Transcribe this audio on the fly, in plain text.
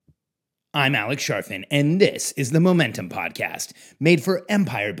I'm Alex Sharfin, and this is the Momentum Podcast, made for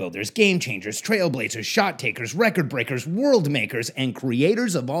empire builders, game changers, trailblazers, shot takers, record breakers, world makers, and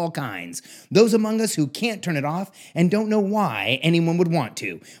creators of all kinds. Those among us who can't turn it off and don't know why anyone would want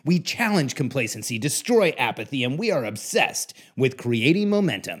to. We challenge complacency, destroy apathy, and we are obsessed with creating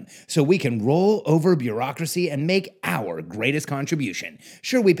momentum so we can roll over bureaucracy and make our greatest contribution.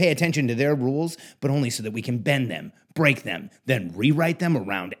 Sure, we pay attention to their rules, but only so that we can bend them, break them, then rewrite them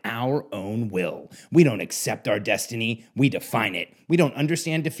around our own will. We don't accept our destiny, we define it. We don't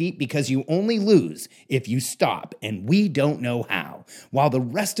understand defeat because you only lose if you stop, and we don't know how. While the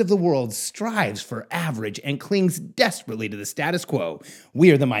rest of the world strives for average and clings desperately to the status quo,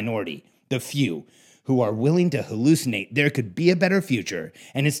 we are the minority, the few, who are willing to hallucinate there could be a better future,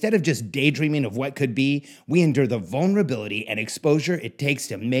 and instead of just daydreaming of what could be, we endure the vulnerability and exposure it takes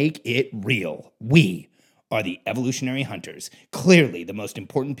to make it real. We are the evolutionary hunters, clearly the most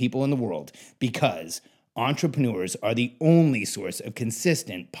important people in the world, because entrepreneurs are the only source of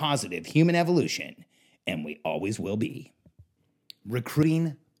consistent, positive human evolution, and we always will be.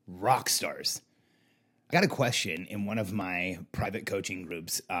 Recruiting rock stars. I got a question in one of my private coaching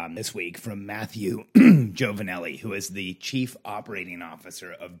groups this week from Matthew Giovanelli, who is the Chief Operating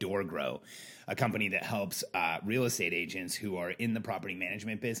Officer of DoorGrow, a company that helps real estate agents who are in the property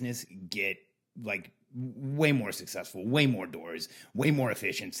management business get way more successful, way more doors, way more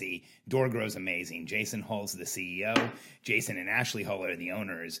efficiency. DoorGrow's amazing. Jason Hull's the CEO. Jason and Ashley Hull are the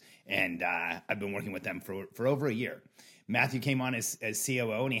owners, and I've been working with them for over a year. Matthew came on as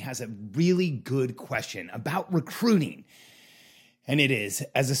COO, and he has a really good question about recruiting. And it is,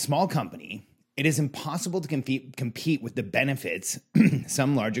 as a small company, it is impossible to compete with the benefits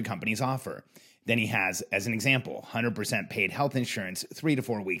some larger companies offer. Then he has, as an example, 100% paid health insurance, 3 to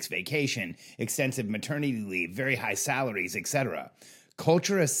 4 weeks vacation, extensive maternity leave, very high salaries, etc.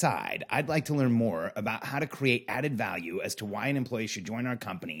 Culture aside, I'd like to learn more about how to create added value as to why an employee should join our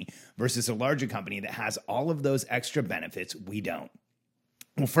company versus a larger company that has all of those extra benefits we don't.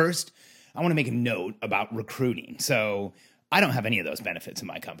 Well, first, I want to make a note about recruiting. So I don't have any of those benefits in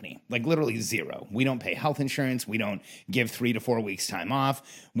my company, like literally zero. We don't pay health insurance. We don't give 3 to 4 weeks time off.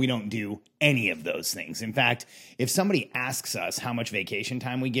 We don't do any of those things. In fact, if somebody asks us how much vacation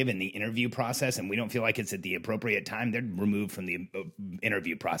time we give in the interview process and we don't feel like it's at the appropriate time, they're removed from the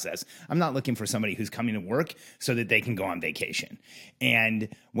interview process. I'm not looking for somebody who's coming to work so that they can go on vacation. And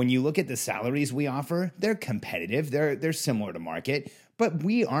when you look at the salaries we offer, they're competitive. They're similar to market. But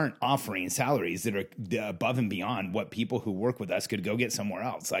we aren't offering salaries that are above and beyond what people who work with us could go get somewhere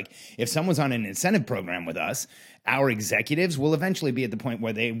else. Like if someone's on an incentive program with us, our executives will eventually be at the point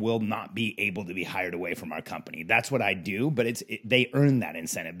where they will not be able to be hired away from our company. That's what I do, but they earn that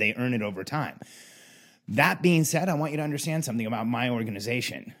incentive. They earn it over time. That being said, I want you to understand something about my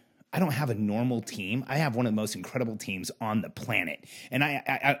organization. I don't have a normal team. I have one of the most incredible teams on the planet. And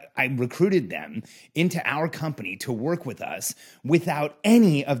I recruited them into our company to work with us without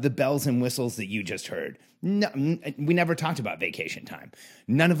any of the bells and whistles that you just heard. No, we never talked about vacation time.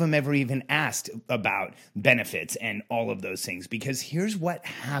 None of them ever even asked about benefits and all of those things, because here's what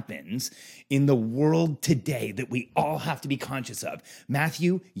happens in the world today that we all have to be conscious of.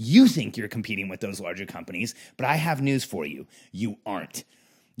 Matthew, you think you're competing with those larger companies, but I have news for you. You aren't.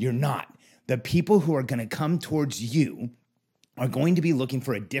 You're not. The people who are going to come towards you are going to be looking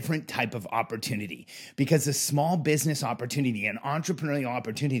for a different type of opportunity, because a small business opportunity, an entrepreneurial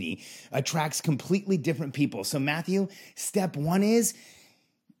opportunity, attracts completely different people. So Matthew, step one is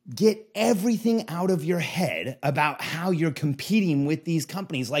get everything out of your head about how you're competing with these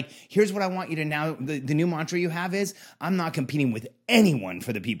companies. Like, here's what I want you to now, the new mantra you have is, I'm not competing with anyone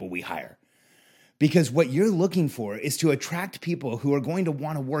for the people we hire. Because what you're looking for is to attract people who are going to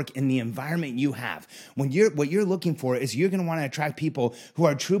want to work in the environment you have. What you're looking for is you're going to want to attract people who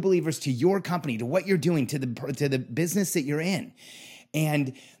are true believers to your company, to what you're doing, to the business that you're in.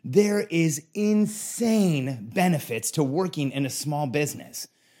 And there is insane benefits to working in a small business.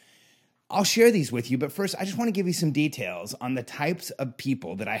 I'll share these with you, but first, I just want to give you some details on the types of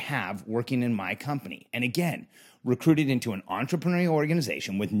people that I have working in my company. And again, recruited into an entrepreneurial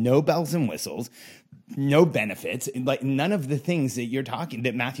organization with no bells and whistles, no benefits, like none of the things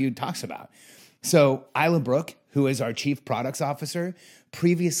that Matthew talks about. So Isla Brooke, who is our Chief Products Officer,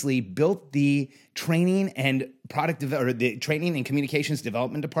 previously built the training and the training and communications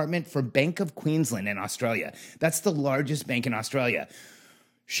development department for Bank of Queensland in Australia. That's the largest bank in Australia.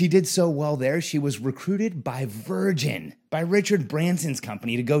 She did so well there, she was recruited by Virgin, by Richard Branson's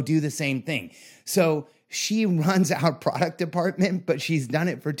company, to go do the same thing. So She runs our product department, but she's done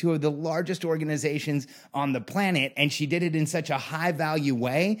it for two of the largest organizations on the planet. And she did it in such a high value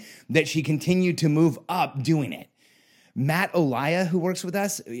way that she continued to move up doing it. Matt Olaya, who works with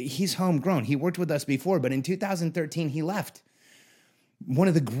us, he's homegrown. He worked with us before, but in 2013, he left. One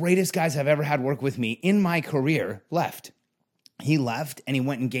of the greatest guys I've ever had work with me in my career left. He left and he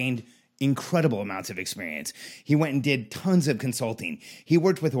went and gained incredible amounts of experience. He went and did tons of consulting. He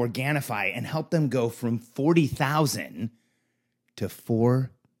worked with Organifi and helped them go from 40,000 to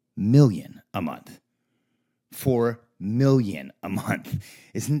 4 million a month. 4 million a month.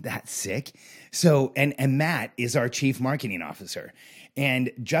 Isn't that sick? So, and Matt is our chief marketing officer.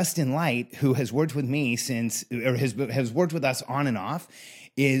 And Justin Light, who has worked with me has worked with us on and off,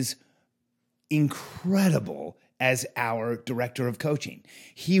 is incredible as our director of coaching.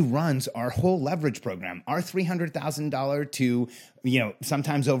 He runs our whole leverage program, our $300,000 to,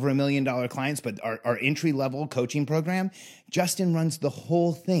 sometimes over $1 million clients, but our entry-level coaching program. Justin runs the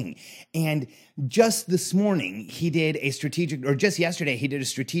whole thing. And just this morning, just yesterday, he did a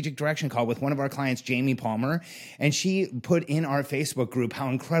strategic direction call with one of our clients, Jamie Palmer, and she put in our Facebook group how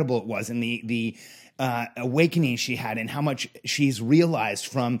incredible it was and the awakening she had and how much she's realized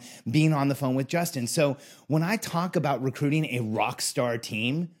from being on the phone with Justin. So when I talk about recruiting a rock star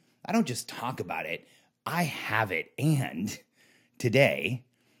team, I don't just talk about it, I have it. And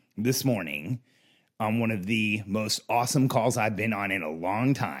this morning, on one of the most awesome calls I've been on in a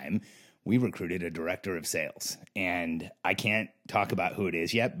long time, we recruited a director of sales. And I can't talk about who it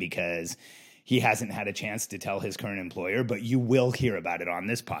is yet because he hasn't had a chance to tell his current employer, but you will hear about it on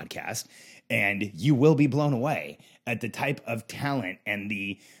this podcast. And you will be blown away at the type of talent and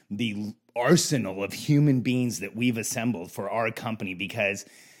the arsenal of human beings that we've assembled for our company, because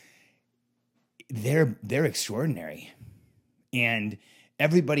they're extraordinary. And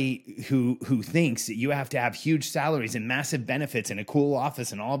everybody who thinks that you have to have huge salaries and massive benefits and a cool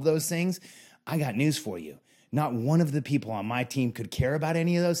office and all of those things, I got news for you. Not one of the people on my team could care about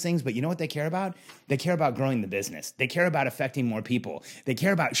any of those things, but you know what they care about? They care about growing the business. They care about affecting more people. They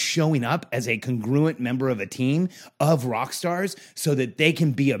care about showing up as a congruent member of a team of rock stars so that they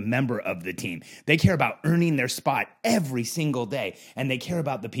can be a member of the team. They care about earning their spot every single day, and they care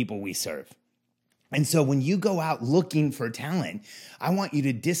about the people we serve. And so when you go out looking for talent, I want you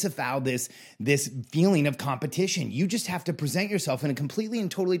to disavow this feeling of competition. You just have to present yourself in a completely and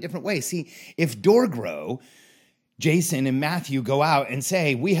totally different way. See, if DoorGrow, Jason and Matthew go out and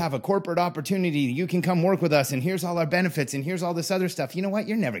say, we have a corporate opportunity, you can come work with us, and here's all our benefits, and here's all this other stuff, you know what?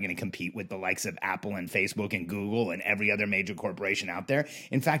 You're never going to compete with the likes of Apple and Facebook and Google and every other major corporation out there.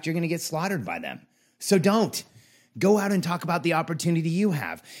 In fact, you're going to get slaughtered by them. So don't. Go out and talk about the opportunity you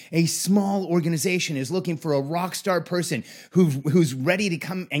have. A small organization is looking for a rock star person who's ready to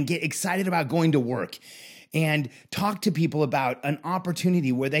come and get excited about going to work. And talk to people about an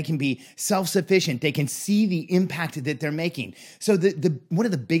opportunity where they can be self-sufficient. They can see the impact that they're making. So one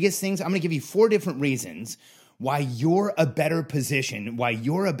of the biggest things, I'm going to give you 4 different reasons why you're a better position, why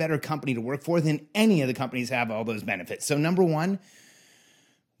you're a better company to work for than any of the companies have all those benefits. So number 1,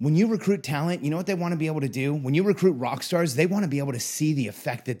 when you recruit talent, you know what they want to be able to do? When you recruit rock stars, they want to be able to see the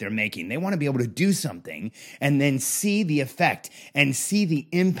effect that they're making. They want to be able to do something and then see the effect and see the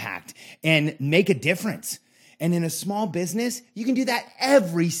impact and make a difference. And in a small business, you can do that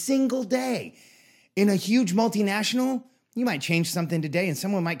every single day. In a huge multinational, you might change something today and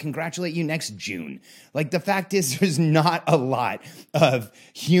someone might congratulate you next June. Like, the fact is, there's not a lot of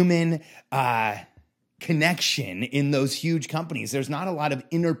human connection in those huge companies. There's not a lot of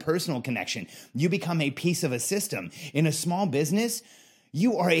interpersonal connection. You become a piece of a system. In a small business,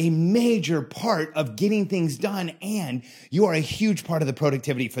 you are a major part of getting things done, and you are a huge part of the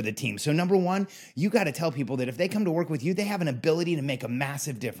productivity for the team. So number 1, you got to tell people that if they come to work with you, they have an ability to make a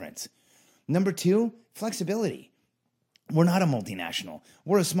massive difference. Number 2, flexibility. We're not a multinational.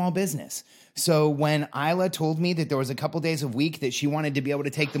 We're a small business. So when Isla told me that there was a couple days a week that she wanted to be able to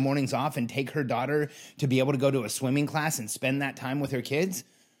take the mornings off and take her daughter to be able to go to a swimming class and spend that time with her kids,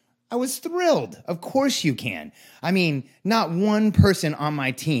 I was thrilled. Of course you can. I mean, not one person on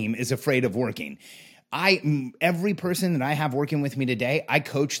my team is afraid of working. Every person that I have working with me today, I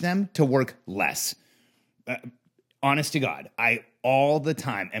coach them to work less. Honest to God, I all the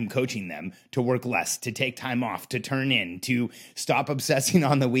time am coaching them to work less, to take time off, to turn in, to stop obsessing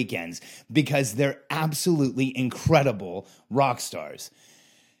on the weekends, because they're absolutely incredible rock stars.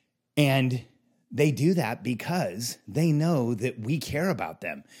 And they do that because they know that we care about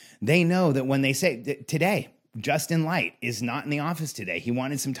them. They know that when they say, today, Justin Light is not in the office today. He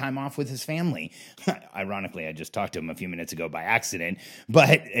wanted some time off with his family. Ironically, I just talked to him a few minutes ago by accident,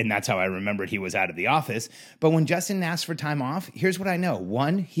 and that's how I remembered he was out of the office. But when Justin asked for time off, here's what I know.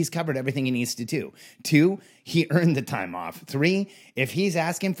 1, he's covered everything he needs to do. 2, he earned the time off. 3, if he's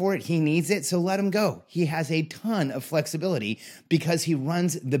asking for it, he needs it, so let him go. He has a ton of flexibility because he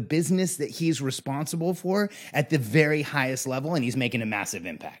runs the business that he's responsible for at the very highest level, and he's making a massive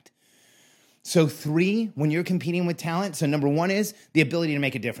impact. So 3, when you're competing with talent, so number 1 is the ability to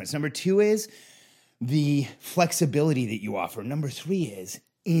make a difference. Number 2 is the flexibility that you offer. Number 3 is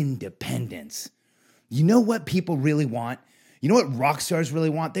independence. You know what people really want? You know what rock stars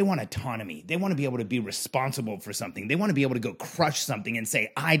really want? They want autonomy. They want to be able to be responsible for something. They want to be able to go crush something and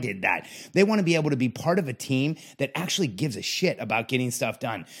say, I did that. They want to be able to be part of a team that actually gives a shit about getting stuff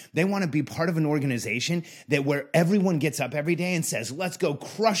done. They want to be part of an organization that where everyone gets up every day and says, let's go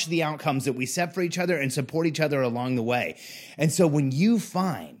crush the outcomes that we set for each other and support each other along the way. And so when you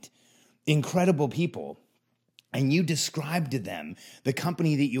find incredible people and you describe to them the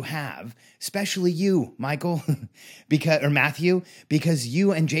company that you have, especially you, Michael, or Matthew, because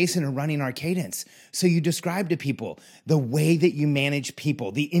you and Jason are running Arcadence. So you describe to people the way that you manage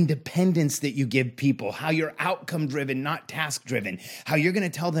people, the independence that you give people, how you're outcome driven, not task driven, how you're going to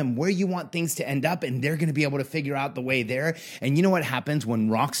tell them where you want things to end up, and they're going to be able to figure out the way there. And you know what happens when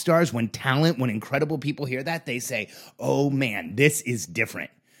rock stars, when talent, when incredible people hear that? They say, oh man, this is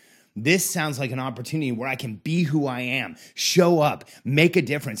different. This sounds like an opportunity where I can be who I am, show up, make a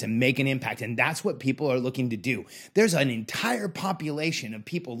difference, and make an impact. And that's what people are looking to do. There's an entire population of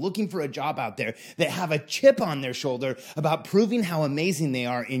people looking for a job out there that have a chip on their shoulder about proving how amazing they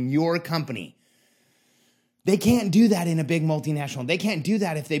are in your company. They can't do that in a big multinational. They can't do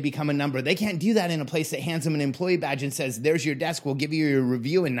that if they become a number. They can't do that in a place that hands them an employee badge and says, there's your desk, we'll give you your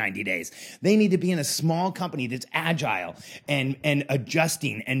review in 90 days. They need to be in a small company that's agile and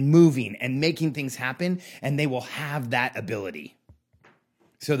adjusting and moving and making things happen, and they will have that ability.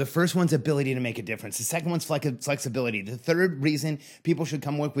 So the first one's ability to make a difference. The second one's flexibility. The third reason people should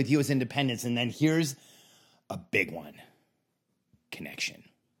come work with you is independence. And then here's a big one, connection.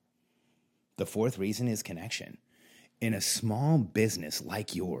 The fourth reason is connection. In a small business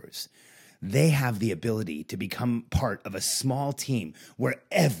like yours, they have the ability to become part of a small team where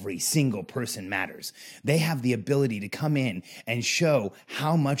every single person matters. They have the ability to come in and show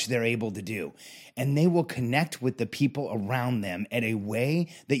how much they're able to do. And they will connect with the people around them in a way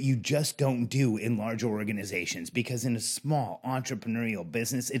that you just don't do in larger organizations. Because in a small entrepreneurial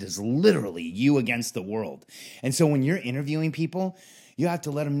business, it is literally you against the world. And so when you're interviewing people, you have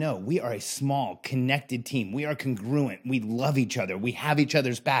to let them know we are a small, connected team. We are congruent. We love each other. We have each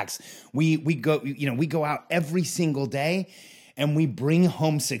other's backs. We go out every single day and we bring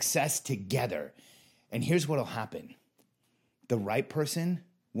home success together. And here's what'll happen. The right person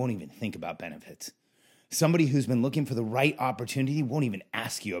won't even think about benefits. Somebody who's been looking for the right opportunity won't even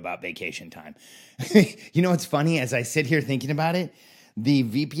ask you about vacation time. You know what's funny? As I sit here thinking about it, the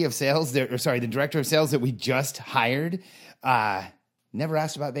VP of sales, the director of sales that we just hired, never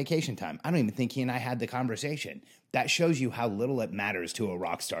asked about vacation time. I don't even think he and I had the conversation. That shows you how little it matters to a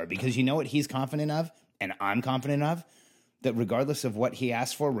rock star, because you know what he's confident of and I'm confident of? That regardless of what he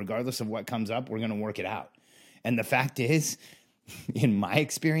asks for, regardless of what comes up, we're going to work it out. And the fact is, in my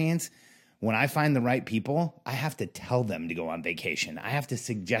experience, when I find the right people, I have to tell them to go on vacation. I have to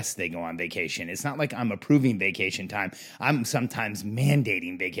suggest they go on vacation. It's not like I'm approving vacation time. I'm sometimes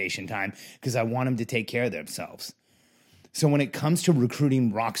mandating vacation time because I want them to take care of themselves. So when it comes to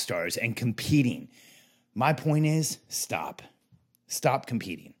recruiting rock stars and competing, my point is stop. Stop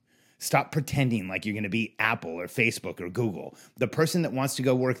competing. Stop pretending like you're going to be Apple or Facebook or Google. The person that wants to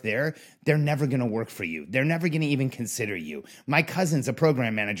go work there, they're never going to work for you. They're never going to even consider you. My cousin's a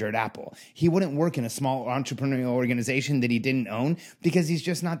program manager at Apple. He wouldn't work in a small entrepreneurial organization that he didn't own because he's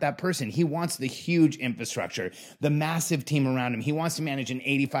just not that person. He wants the huge infrastructure, the massive team around him. He wants to manage an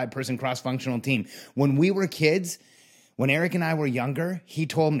 85-person cross-functional team. When we were kids, when Eric and I were younger, he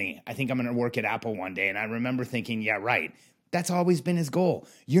told me, I think I'm going to work at Apple one day. And I remember thinking, yeah, right. That's always been his goal.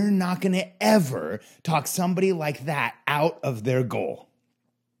 You're not going to ever talk somebody like that out of their goal.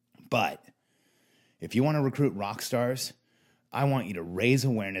 But if you want to recruit rock stars, I want you to raise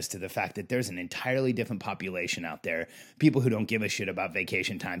awareness to the fact that there's an entirely different population out there. People who don't give a shit about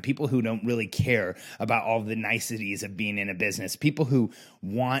vacation time. People who don't really care about all the niceties of being in a business. People who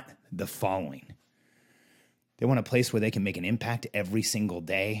want the following. They want a place where they can make an impact every single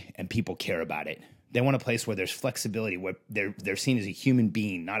day and people care about it. They want a place where there's flexibility, where they're seen as a human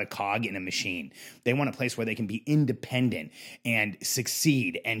being, not a cog in a machine. They want a place where they can be independent and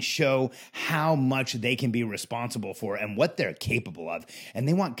succeed and show how much they can be responsible for and what they're capable of. And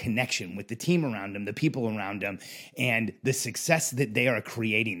they want connection with the team around them, the people around them, and the success that they are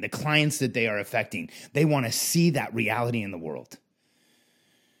creating, the clients that they are affecting. They want to see that reality in the world.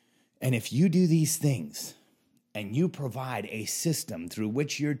 And if you do these things, and you provide a system through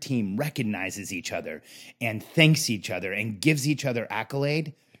which your team recognizes each other and thanks each other and gives each other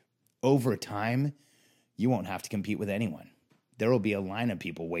accolade, over time, you won't have to compete with anyone. There will be a line of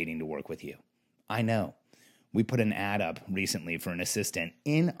people waiting to work with you. I know. We put an ad up recently for an assistant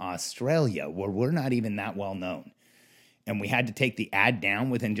in Australia where we're not even that well known. And we had to take the ad down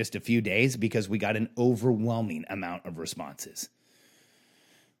within just a few days because we got an overwhelming amount of responses.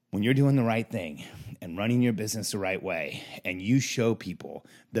 When you're doing the right thing and running your business the right way, and you show people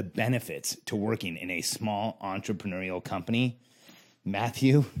the benefits to working in a small entrepreneurial company,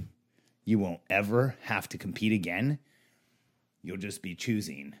 Matthew, you won't ever have to compete again. You'll just be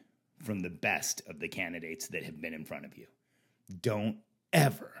choosing from the best of the candidates that have been in front of you. Don't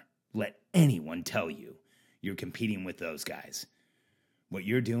ever let anyone tell you you're competing with those guys. What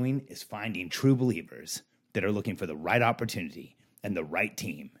you're doing is finding true believers that are looking for the right opportunity and the right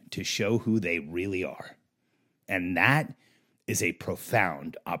team to show who they really are. And that is a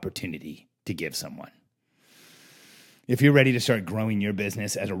profound opportunity to give someone. If you're ready to start growing your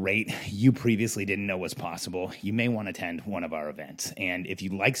business at a rate you previously didn't know was possible, you may want to attend one of our events. And if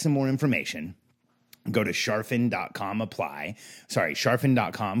you'd like some more information, go to scharfen.com/apply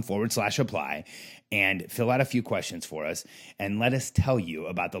and fill out a few questions for us and let us tell you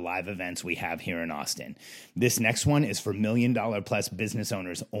about the live events we have here in Austin. This next one is for $1 million plus business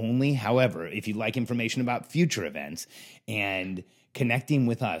owners only. However, if you'd like information about future events and connecting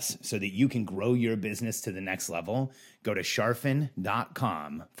with us so that you can grow your business to the next level, go to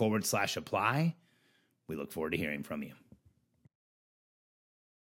scharfen.com/apply. We look forward to hearing from you.